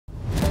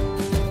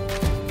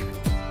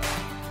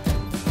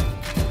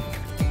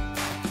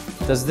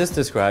Does this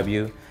describe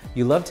you?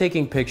 You love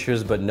taking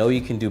pictures but know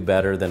you can do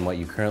better than what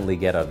you currently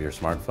get out of your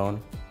smartphone?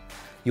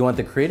 You want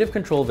the creative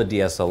control of a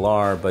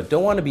DSLR but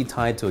don't want to be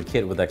tied to a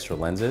kit with extra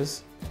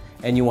lenses?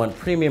 And you want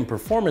premium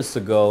performance to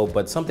go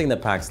but something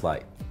that packs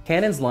light?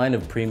 Canon's line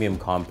of premium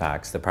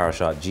compacts, the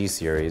PowerShot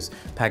G-Series,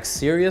 packs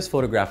serious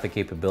photographic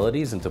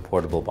capabilities into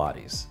portable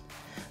bodies.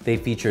 They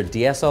feature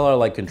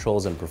DSLR-like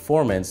controls and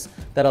performance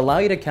that allow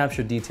you to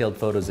capture detailed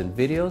photos and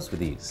videos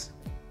with ease.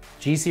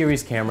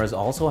 G-Series cameras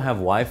also have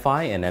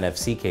Wi-Fi and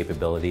NFC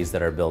capabilities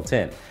that are built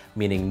in,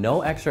 meaning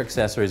no extra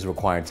accessories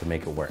required to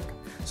make it work.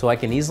 So I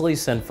can easily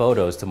send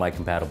photos to my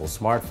compatible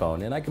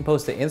smartphone and I can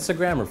post to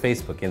Instagram or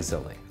Facebook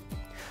instantly.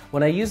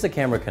 When I use the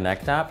Camera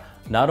Connect app,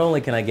 not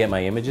only can I get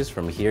my images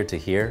from here to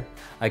here,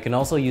 I can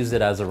also use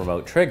it as a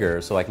remote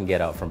trigger so I can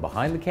get out from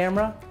behind the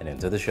camera and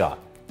into the shot.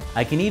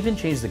 I can even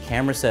change the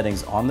camera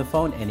settings on the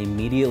phone and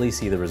immediately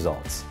see the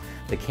results.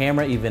 The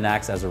camera even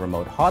acts as a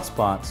remote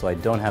hotspot so I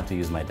don't have to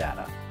use my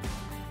data.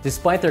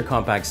 Despite their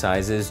compact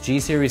sizes,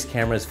 G-Series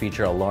cameras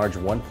feature a large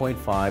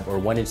 1.5 or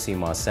 1-inch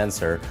CMOS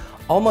sensor,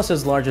 almost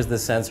as large as the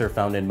sensor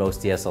found in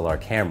most DSLR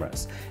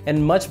cameras,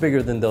 and much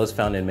bigger than those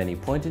found in many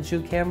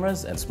point-and-shoot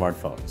cameras and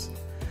smartphones.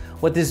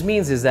 What this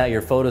means is that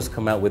your photos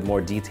come out with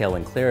more detail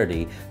and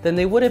clarity than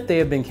they would if they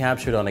had been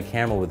captured on a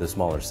camera with a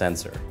smaller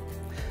sensor.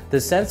 The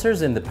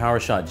sensors in the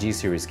PowerShot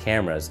G-Series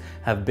cameras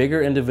have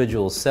bigger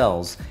individual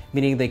cells,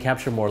 meaning they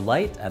capture more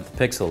light at the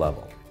pixel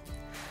level.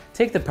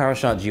 Take the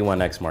PowerShot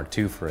G1X Mark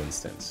II for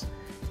instance.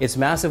 Its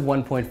massive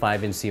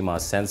 1.5-inch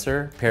CMOS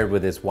sensor, paired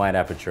with its wide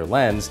aperture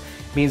lens,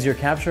 means you're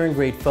capturing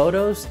great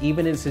photos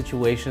even in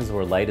situations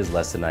where light is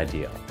less than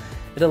ideal.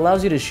 It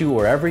allows you to shoot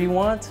wherever you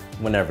want,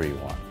 whenever you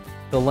want.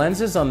 The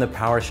lenses on the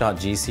PowerShot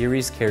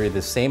G-Series carry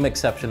the same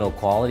exceptional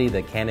quality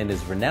that Canon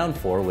is renowned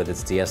for with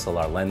its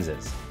DSLR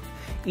lenses.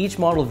 Each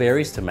model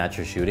varies to match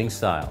your shooting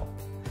style.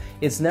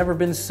 It's never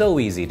been so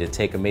easy to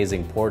take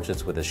amazing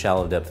portraits with a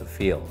shallow depth of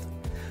field.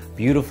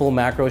 Beautiful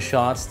macro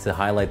shots to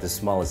highlight the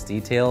smallest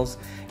details,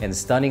 and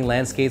stunning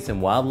landscapes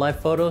and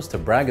wildlife photos to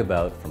brag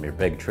about from your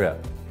big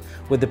trip.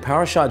 With the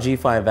PowerShot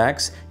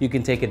G5X, you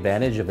can take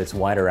advantage of its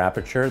wider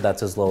aperture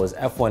that's as low as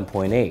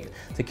f1.8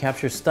 to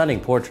capture stunning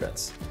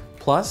portraits.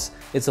 Plus,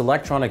 its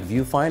electronic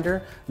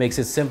viewfinder makes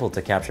it simple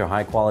to capture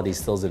high-quality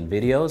stills and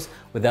videos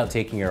without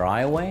taking your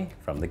eye away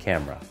from the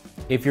camera.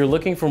 If you're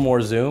looking for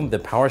more zoom, the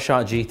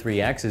PowerShot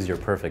G3X is your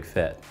perfect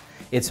fit.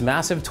 Its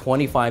massive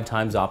 25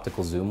 times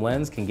optical zoom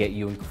lens can get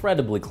you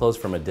incredibly close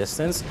from a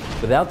distance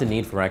without the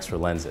need for extra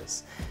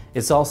lenses.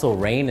 It's also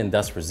rain and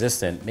dust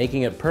resistant,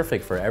 making it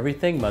perfect for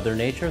everything Mother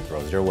Nature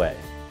throws your way.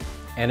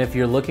 And if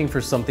you're looking for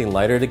something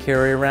lighter to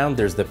carry around,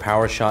 there's the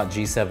PowerShot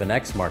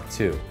G7X Mark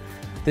II.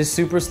 This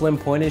super slim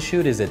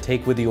point-and-shoot is a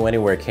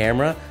take-with-you-anywhere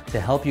camera to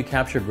help you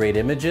capture great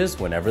images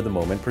whenever the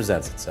moment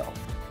presents itself.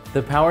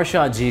 The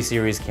PowerShot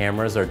G-Series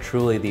cameras are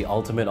truly the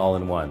ultimate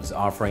all-in-ones,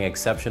 offering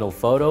exceptional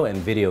photo and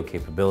video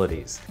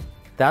capabilities.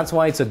 That's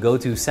why it's a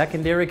go-to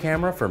secondary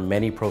camera for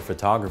many pro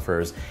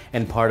photographers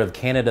and part of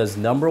Canada's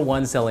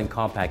 #1 selling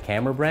compact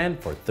camera brand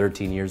for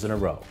 13 years in a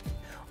row.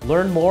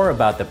 Learn more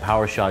about the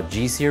PowerShot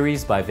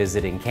G-Series by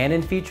visiting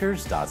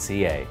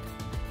canonfeatures.ca.